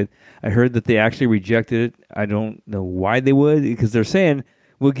anything, but I heard that they actually rejected it. I don't know why they would, because they're saying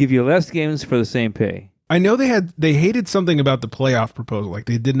we'll give you less games for the same pay. I know they hated something about the playoff proposal. Like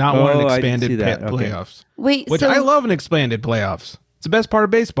they did not want an expanded playoffs. Wait, which I love an expanded playoffs. It's the best part of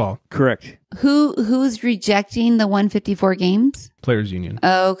baseball. Correct. Who's rejecting the 154 games? Players Union.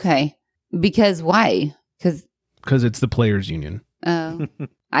 Oh, okay. Because why? Because it's the Players Union. Oh.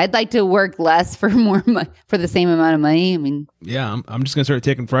 I'd like to work less for for the same amount of money. I mean, yeah, I'm just gonna start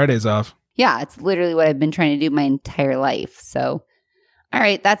taking Fridays off. Yeah, it's literally what I've been trying to do my entire life. So, all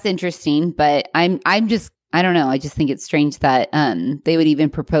right, that's interesting. But I'm just, I don't know. I just think it's strange that they would even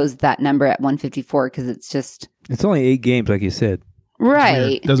propose that number at 154 because it's only 8 games, like you said.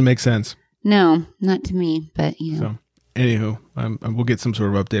 Right. Doesn't make sense. No, not to me. But So, anywho, we'll get some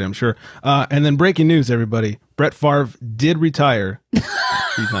sort of update, I'm sure. And then breaking news, everybody: Brett Favre did retire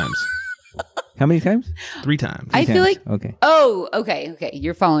 3 times. How many times? 3 times. I feel like okay. Oh, okay.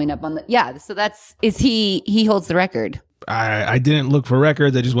 You're following up on the So he holds the record. I didn't look for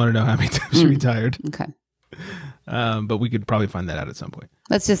records. I just want to know how many times he retired. Okay. But we could probably find that out at some point.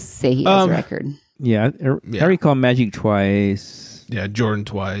 Let's just say he has a record. Yeah, I recall Magic twice. Yeah, Jordan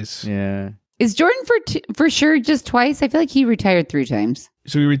twice. Yeah. Is Jordan for sure just twice? I feel like he retired 3 times.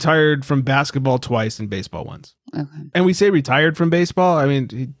 So he retired from basketball twice and baseball once. Okay. And we say retired from baseball. I mean,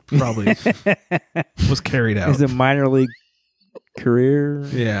 he probably was carried out. It's a minor league career.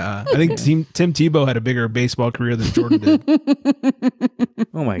 Yeah. I think Tim Tebow had a bigger baseball career than Jordan did.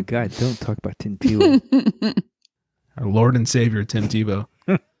 Oh my God, don't talk about Tim Tebow. Our Lord and Savior, Tim Tebow.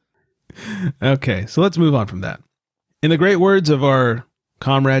 Okay, so let's move on from that. In the great words of our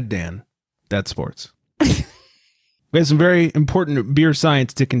comrade Dan, that's sports. We have some very important beer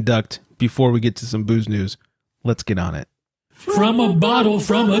science to conduct before we get to some booze news. Let's get on it. From a bottle,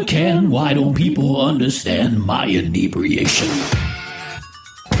 from a can, why don't people understand my inebriation?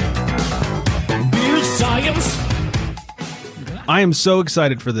 Beer science. I am so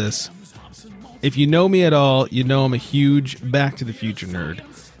excited for this. If you know me at all, you know I'm a huge Back to the Future nerd.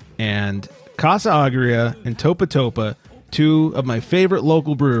 And Casa Agria and Topa, 2 of my favorite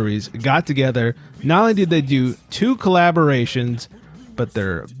local breweries, got together. Not only did they do 2 collaborations, but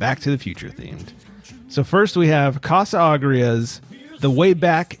they're Back to the Future themed. So first we have Casa Agria's The Way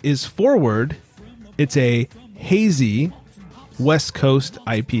Back is Forward. It's a hazy West Coast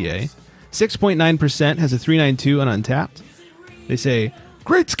IPA. 6.9%, has a 392 on Untapped. They say,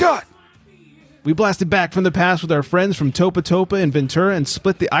 "Great Scott! We blasted back from the past with our friends from Topa in Ventura and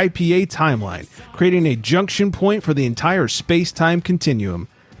split the IPA timeline, creating a junction point for the entire space-time continuum.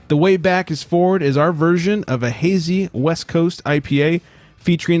 The Way Back is Forward is our version of a hazy West Coast IPA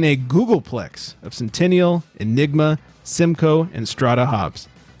featuring a Googleplex of Centennial, Enigma, Simcoe, and Strata hops.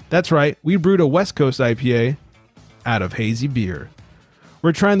 That's right, we brewed a West Coast IPA out of hazy beer.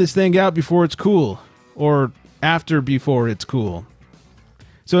 We're trying this thing out before it's cool, or after before it's cool."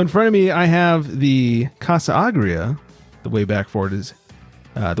 So in front of me, I have the Casa Agria. The Way Back Forward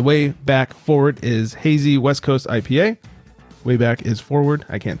is hazy West Coast IPA. Way Back is Forward.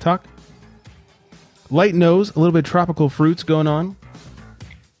 I can't talk. Light nose, a little bit of tropical fruits going on.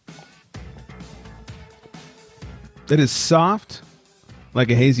 It is soft, like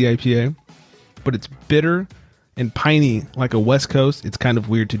a hazy IPA, but it's bitter and piney like a West Coast. It's kind of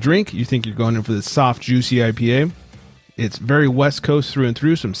weird to drink. You think you're going in for this soft, juicy IPA. It's very West Coast through and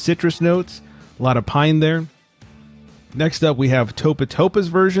through. Some citrus notes, a lot of pine there. Next up, we have Topa's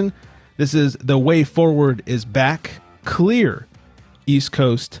version. This is The Way Forward is Back Clear East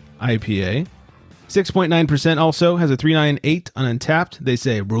Coast IPA. 6.9% also, has a 398 on Untapped. They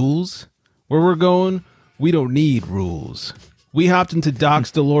say rules. Where we're going, we don't need rules. We hopped into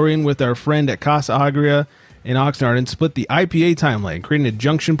Doc's DeLorean with our friend at Casa Agria in Oxnard and split the IPA timeline, creating a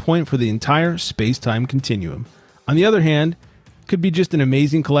junction point for the entire space-time continuum. On the other hand, could be just an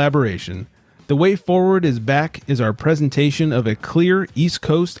amazing collaboration. The way forward is our presentation of a clear East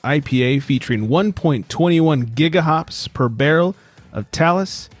Coast IPA featuring 1.21 gigahops per barrel of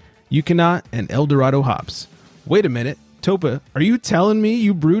Talus, Yukonot, and El Dorado hops. Wait a minute, Topa, are you telling me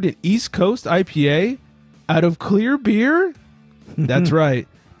you brewed an East Coast IPA out of clear beer? That's right.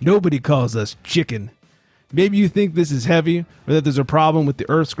 Nobody calls us chicken. Maybe you think this is heavy or that there's a problem with the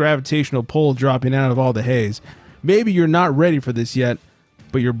Earth's gravitational pull dropping out of all the haze. Maybe you're not ready for this yet,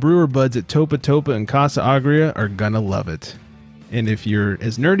 but your brewer buds at Topa and Casa Agria are gonna love it. And if you're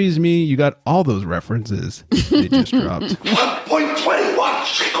as nerdy as me, you got all those references they just dropped. 1.21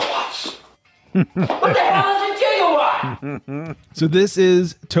 gigawatts. What the hell is a gigawatt? So this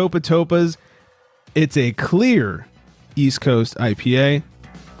is Topa's. It's a clear East Coast IPA.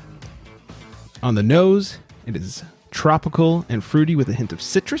 On the nose, it is tropical and fruity with a hint of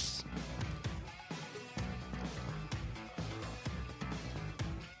citrus.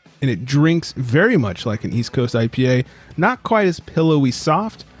 And it drinks very much like an East Coast IPA. Not quite as pillowy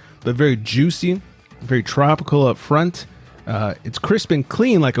soft, but very juicy, very tropical up front. It's crisp and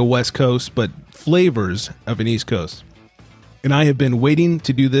clean like a West Coast, but flavors of an East Coast. And I have been waiting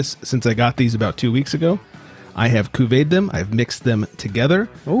to do this since I got these about 2 weeks ago. I have cuvées them. I've mixed them together.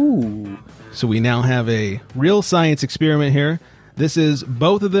 Ooh. So we now have a real science experiment here. This is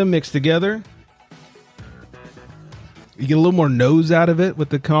both of them mixed together. You get a little more nose out of it with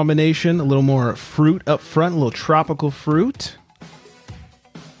the combination, a little more fruit up front, a little tropical fruit.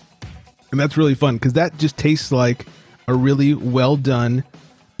 And that's really fun because that just tastes like a really well done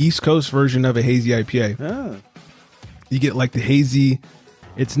East Coast version of a hazy IPA. Oh. You get like the hazy,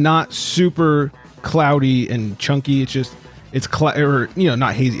 it's not super cloudy and chunky. It's just,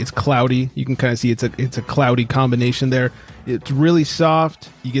 not hazy, it's cloudy. You can kind of see it's a cloudy combination there. It's really soft.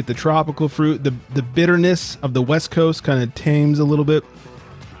 You get the tropical fruit. The bitterness of the West Coast kind of tames a little bit.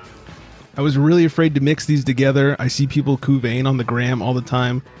 I was really afraid to mix these together. I see people cuvéing on the gram all the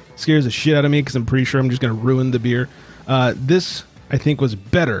time. It scares the shit out of me because I'm pretty sure I'm just going to ruin the beer. This, I think, was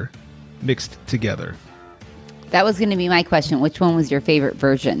better mixed together. That was going to be my question. Which one was your favorite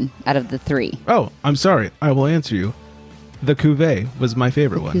version out of the three? Oh, I'm sorry. I will answer you. The cuvée was my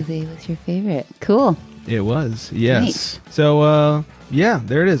favorite one. Cuvée was your favorite. Cool. It was, yes. Nice. So, yeah,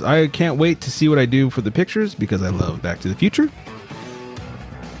 there it is. I can't wait to see what I do for the pictures because I love Back to the Future.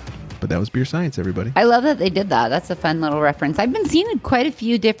 But that was Beer Science, everybody. I love that they did that. That's a fun little reference. I've been seeing quite a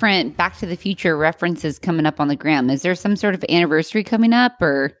few different Back to the Future references coming up on the gram. Is there some sort of anniversary coming up,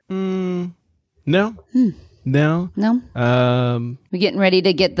 or? No. No? We're getting ready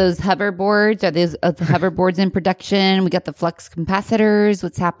to get those hoverboards. Are those hoverboards in production? We got the flux capacitors.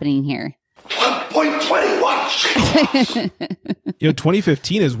 What's happening here? 1.21.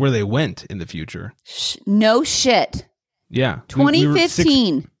 2015 is where they went in the future. No shit. Yeah.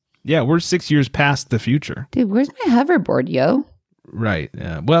 2015. We're 6 years past the future. Dude, where's my hoverboard, yo? Right.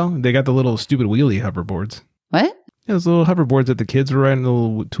 Well, they got the little stupid wheelie hoverboards. What? Yeah, those little hoverboards that the kids were riding, the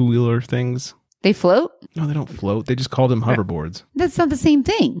little two-wheeler things. They float? No, they don't float. They just call them hoverboards. That's not the same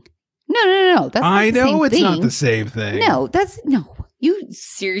thing. No. That's not the same it's thing. not the same thing. No. You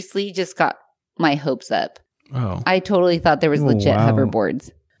seriously just got my hopes up. Oh. I totally thought there was legit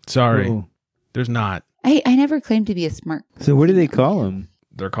hoverboards. Sorry. Oh. There's not. I never claimed to be a smart. So what do they call them?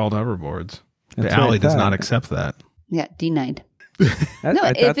 They're called hoverboards. That's the alley what I does not thought. accept that. Yeah, denied.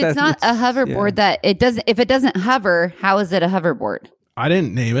 I If it's not a hoverboard if it doesn't hover, how is it a hoverboard? I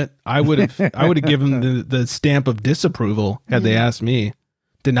didn't name it. I would have given the stamp of disapproval had they asked me.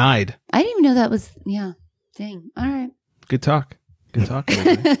 Denied. I didn't even know that was Dang. All right. Good talk.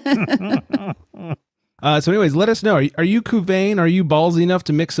 So anyways, let us know. Are you cuvéing? Are you ballsy enough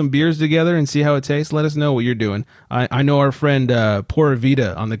to mix some beers together and see how it tastes? Let us know what you're doing. I know our friend Pura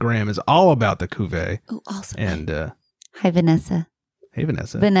Vida on the gram is all about the cuvée. Oh, awesome. And hi, Vanessa. Hey,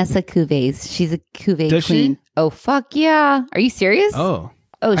 Vanessa. Vanessa Cuvées. She's a cuvée Does queen. she? Oh, fuck yeah. Are you serious? Oh,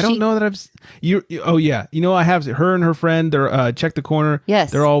 I don't know that I've. Oh yeah. I have her and her friend. They're Check the Corner.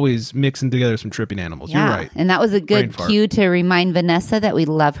 Yes. They're always mixing together some trippy animals. Yeah. You're right. And that was a good cue to remind Vanessa that we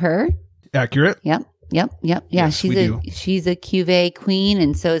love her. Accurate. Yep. Yeah, Yes, she's a cuvée queen,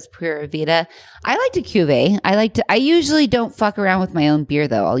 and so is Pura Vida. I like to cuvée. I usually don't fuck around with my own beer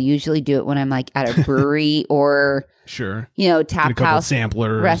though. I'll usually do it when I'm like at a brewery or sure, tap a couple house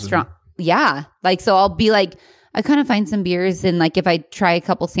samplers restaurant. Yeah, so I'll be like, I kind of find some beers and like if I try a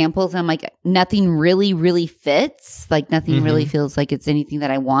couple samples, I'm like nothing really, really fits. Like nothing really feels like it's anything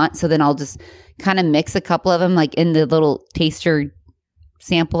that I want. So then I'll just kind of mix a couple of them like in the little taster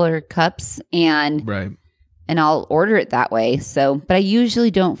sampler cups and I'll order it that way. So, but I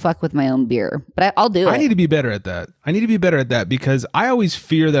usually don't fuck with my own beer, but I'll do it. I need to be better at that. I need to be better at that because I always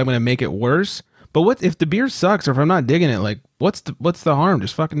fear that I'm going to make it worse. But what if the beer sucks or if I'm not digging it? Like, what's the harm?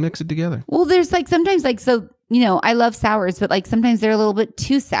 Just fucking mix it together. Well, there's like sometimes like, so, you know, I love sours, but like sometimes they're a little bit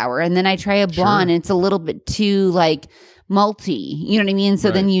too sour. And then I try a blonde and it's a little bit too like malty. You know what I mean?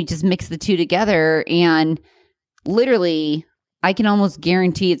 So then you just mix the two together and literally I can almost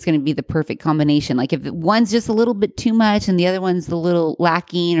guarantee it's going to be the perfect combination. Like if one's just a little bit too much and the other one's a little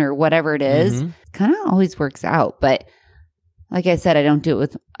lacking or whatever it is, it kind of always works out. But like I said, I don't do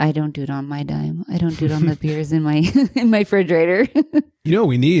it on my dime. I don't do it on the beers in my refrigerator. You know,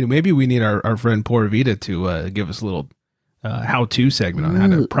 maybe we need our friend Poor Vita to give us a little how-to segment on how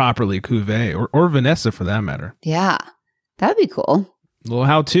to properly cuvee or Vanessa for that matter. Yeah, that'd be cool. A little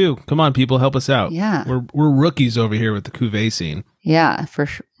how-to. Come on, people, help us out. Yeah. We're rookies over here with the cuvee scene. Yeah, for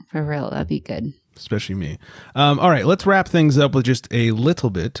real. That'd be good. Especially me. All right, let's wrap things up with just a little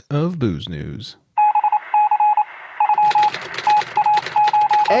bit of booze news.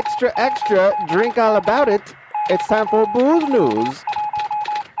 Extra, extra, drink all about it. It's time for booze news.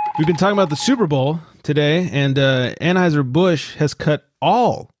 We've been talking about the Super Bowl today, and Anheuser-Busch has cut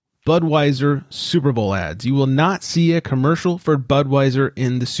all Budweiser Super Bowl ads. You will not see a commercial for Budweiser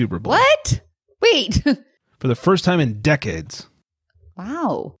in the Super Bowl. What? Wait. For the first time in decades.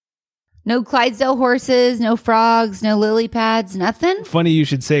 Wow. No Clydesdale horses, no frogs, no lily pads, nothing? Funny you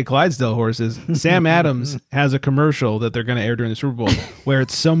should say Clydesdale horses. Sam Adams has a commercial that they're going to air during the Super Bowl where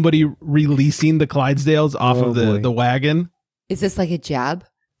it's somebody releasing the Clydesdales off of the wagon. Is this like a jab?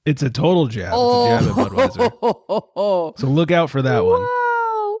 It's a total jab. Oh. It's a jab at Budweiser. So look out for that one.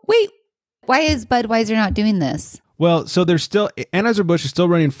 Wait, why is Budweiser not doing this? Well, so there's still, Anheuser-Busch is still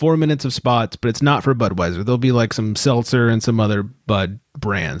running 4 minutes of spots, but it's not for Budweiser. There'll be like some seltzer and some other Bud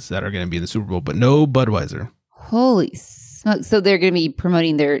brands that are going to be in the Super Bowl, but no Budweiser. Holy smoke. So they're going to be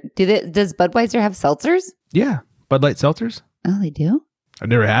promoting does Budweiser have seltzers? Yeah. Bud Light seltzers. Oh, they do? I've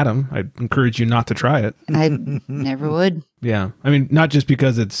never had them. I'd encourage you not to try it. I never would. Yeah. I mean, not just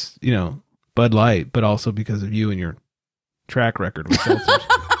because it's, Bud Light, but also because of you and your track record with seltzers.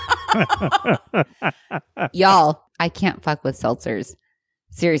 Y'all, I can't fuck with seltzers.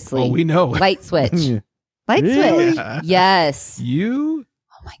 Seriously. Oh, we know. Light switch. Light switch. Yes. You?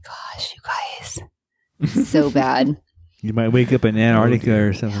 Oh my gosh, you guys. It's so bad. You might wake up in Antarctica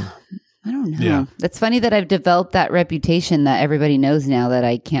or something. I don't know. Yeah. It's funny that I've developed that reputation that everybody knows now that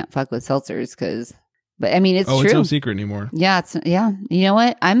I can't fuck with seltzers but I mean, it's true. It's no secret anymore. Yeah, You know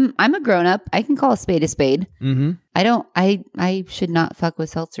what? I'm a grown up. I can call a spade a spade. Mm-hmm. I should not fuck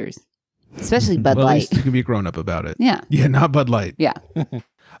with seltzers, especially Bud At Light. least you can be a grown up about it. Yeah. Yeah, not Bud Light. Yeah.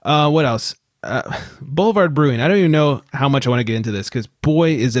 What else? Boulevard Brewing. I don't even know how much I want to get into this because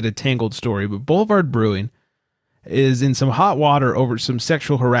boy, is it a tangled story. But Boulevard Brewing is in some hot water over some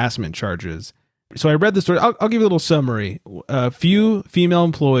sexual harassment charges. So I read the story. I'll give you a little summary. A few female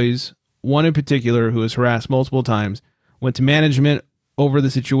employees, one in particular who was harassed multiple times, went to management over the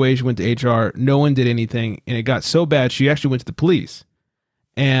situation, went to HR. No one did anything. And it got so bad, she actually went to the police.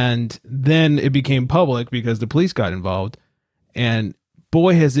 And then it became public because the police got involved. And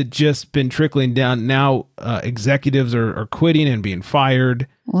boy, has it just been trickling down. Now executives are quitting and being fired.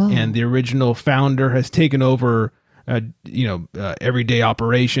 Whoa. And the original founder has taken over everyday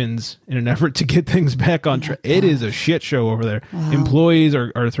operations in an effort to get things back on track. It is a shit show over there. Wow. Employees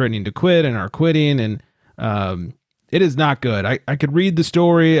are threatening to quit and are quitting, and it is not good. I could read the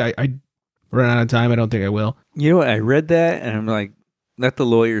story. I run out of time. I don't think I will. You know what? I read that, and I'm like, let the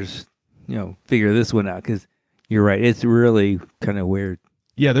lawyers, figure this one out, because you're right. It's really kind of weird.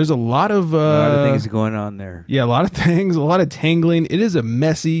 Yeah, there's a lot of things going on there. Yeah, a lot of things, a lot of tangling. It is a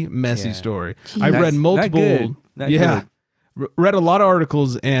messy story. Jeez. I've read multiple. Not good. Read a lot of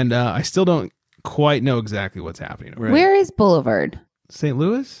articles, and I still don't quite know exactly what's happening. Right. Where is Boulevard? St.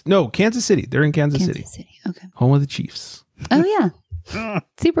 Louis? No, Kansas City. They're in Kansas City. Okay. Home of the Chiefs. Oh, yeah.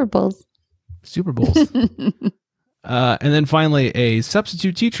 Super Bowls. And then finally, a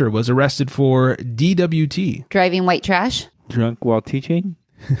substitute teacher was arrested for DWT. Driving white trash? Drunk while teaching?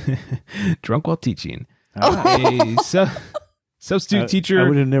 Drunk while teaching. A substitute teacher. I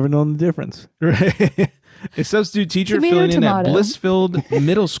would have never known the difference. Right. A substitute teacher filling in at Blissfield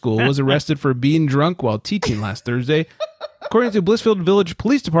Middle School was arrested for being drunk while teaching last Thursday. According to Blissfield Village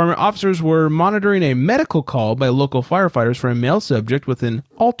Police Department, officers were monitoring a medical call by local firefighters for a male subject with an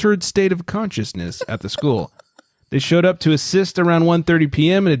altered state of consciousness at the school. They showed up to assist around 1:30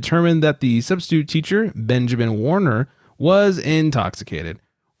 p.m. and determined that the substitute teacher, Benjamin Warner, was intoxicated.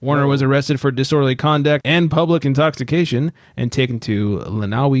 Warner was arrested for disorderly conduct and public intoxication and taken to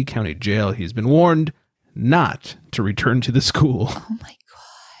Lenawee County Jail. He's been warned not to return to the school. Oh my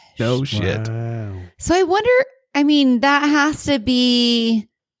gosh. No shit. Wow. So I wonder, I mean, that has to be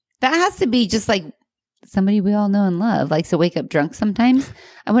just like somebody we all know and love, likes to wake up drunk sometimes.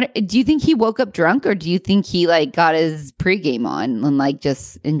 I wonder, do you think he woke up drunk, or do you think he like got his pregame on and like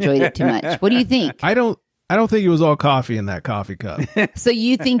just enjoyed it too much? What do you think? I don't think it was all coffee in that coffee cup. So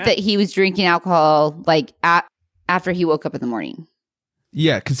you think that he was drinking alcohol like after he woke up in the morning?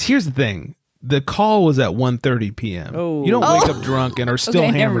 Yeah, because here's the thing. The call was at 1:30 p.m. Oh. You don't wake up drunk and are still Okay,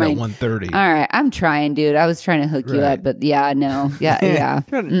 never hammered at mind. 1:30. All right, I'm trying, dude. I was trying to hook you Right. up, but yeah, no. Yeah.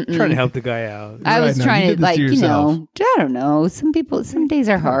 trying to help the guy out. I was Right, no, trying you to did this like, to you yourself. know, I don't know. Some days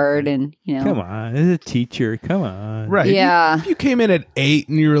are hard and, you know. Come on, as a teacher, come on. Right. Yeah. If you came in at 8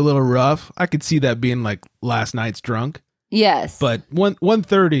 and you were a little rough, I could see that being like last night's drunk. Yes. But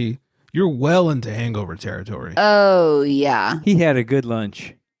 1:30, you're well into hangover territory. Oh, yeah. He had a good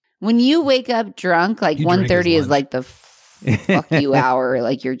lunch. When you wake up drunk, like You drink 1:30 his is like the fuck you hour.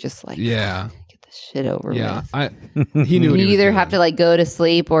 Like you're just like, Yeah. get this shit over Yeah. with. He knew You what he was either doing. have to like go to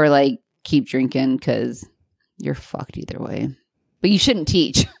sleep or like keep drinking because you're fucked either way. But you shouldn't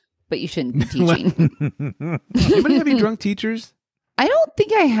teach. But you shouldn't be teaching. Anybody have any drunk teachers? I don't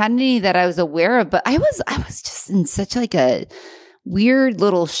think I had any that I was aware of, but I was just in such like a weird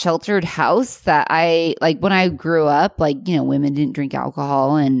little sheltered house that I like when I grew up, like, you know, women didn't drink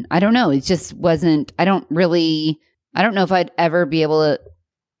alcohol, and I don't know, it just wasn't, I don't know if I'd ever be able to,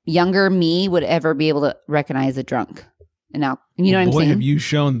 younger me would ever be able to recognize a drunk. And now, you know what I'm Boy, saying? have you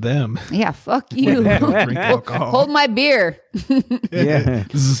shown them. Yeah, fuck you. They don't drink alcohol. Hold my beer. Yeah.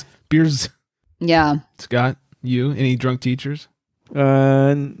 Zzz, beers. Yeah. Scott, you? Any drunk teachers?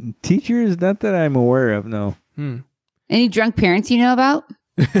 Teachers, not that I'm aware of, no. Any drunk parents you know about?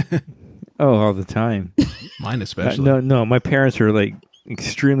 Oh, all the time. Mine especially. No, my parents are like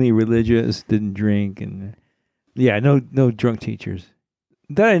extremely religious, didn't drink, and yeah, no drunk teachers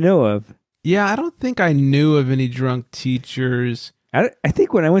that I know of. Yeah, I don't think I knew of any drunk teachers. I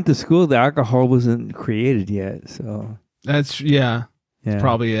think when I went to school, the alcohol wasn't created yet, so That's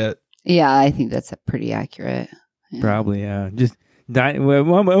probably it. Yeah, I think that's pretty accurate. Yeah. Probably, yeah. Just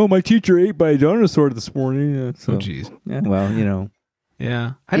my teacher ate by a dinosaur this morning. So, Oh, jeez. yeah, well, you know.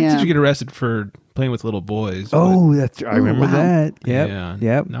 Yeah. How did a teacher get arrested for playing with little boys? Oh, I remember wow. that. Yep. Yeah.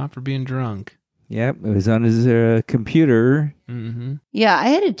 Yep. Not for being drunk. Yep. It was on his computer. Mm-hmm. Yeah, I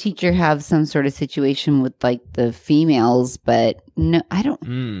had a teacher have some sort of situation with like the females, but no, I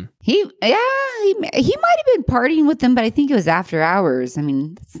don't. He might have been partying with them, but I think it was after hours. I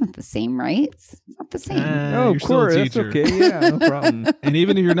mean, that's not the same, right? It's not the same. You're Of still a course. That's teacher. okay. Yeah, no problem. And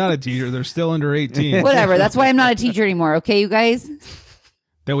even if you're not a teacher, they're still under 18. Whatever. That's why I'm not a teacher anymore. Okay, you guys.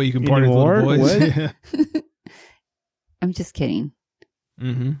 That way you can party with little boys. What? Yeah. I'm just kidding.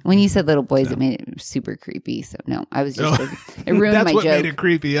 Mm-hmm. When you said little boys, it made it super creepy. So no, I was just it ruined That's my what joke. made it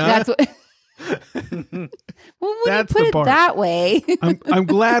creepy, huh? That's what. Well, when That's you put the it part. that way, I'm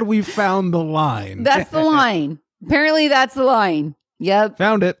glad we found the line. that's the line. Apparently, that's the line. Yep.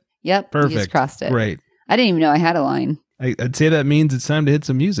 Found it. Yep. Perfect. You just crossed it. Great. I didn't even know I had a line. I'd say that means it's time to hit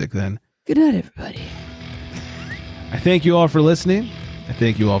some music then. Good night, everybody. I thank you all for listening. I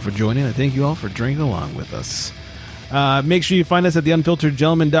thank you all for joining. I thank you all for drinking along with us. Make sure you find us at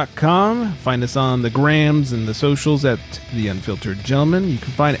theunfilteredgentleman.com. Find us on the grams and the socials at The Unfiltered Gentleman. You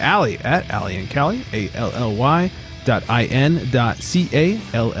can find Allie at Allie and Callie,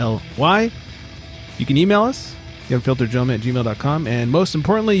 ALLY.IN.CALLY. You can email us, theunfilteredgentleman@gmail.com. And most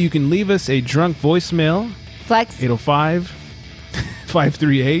importantly, you can leave us a drunk voicemail, Flex.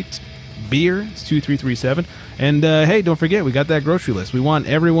 805-538-BEER. It's 2337. And hey, don't forget, we got that grocery list. We want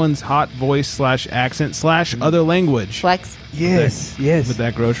everyone's hot voice / accent / other language. Flex. Yes. With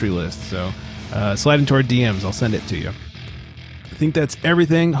that grocery list. So slide into our DMs. I'll send it to you. I think that's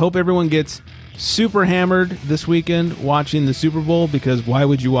everything. Hope everyone gets super hammered this weekend watching the Super Bowl, because why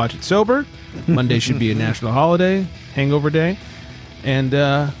would you watch it sober? Monday should be a national holiday, hangover day. And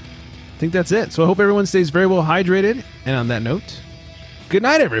I think that's it. So I hope everyone stays very well hydrated. And on that note, good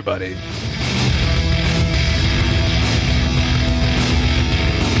night, everybody.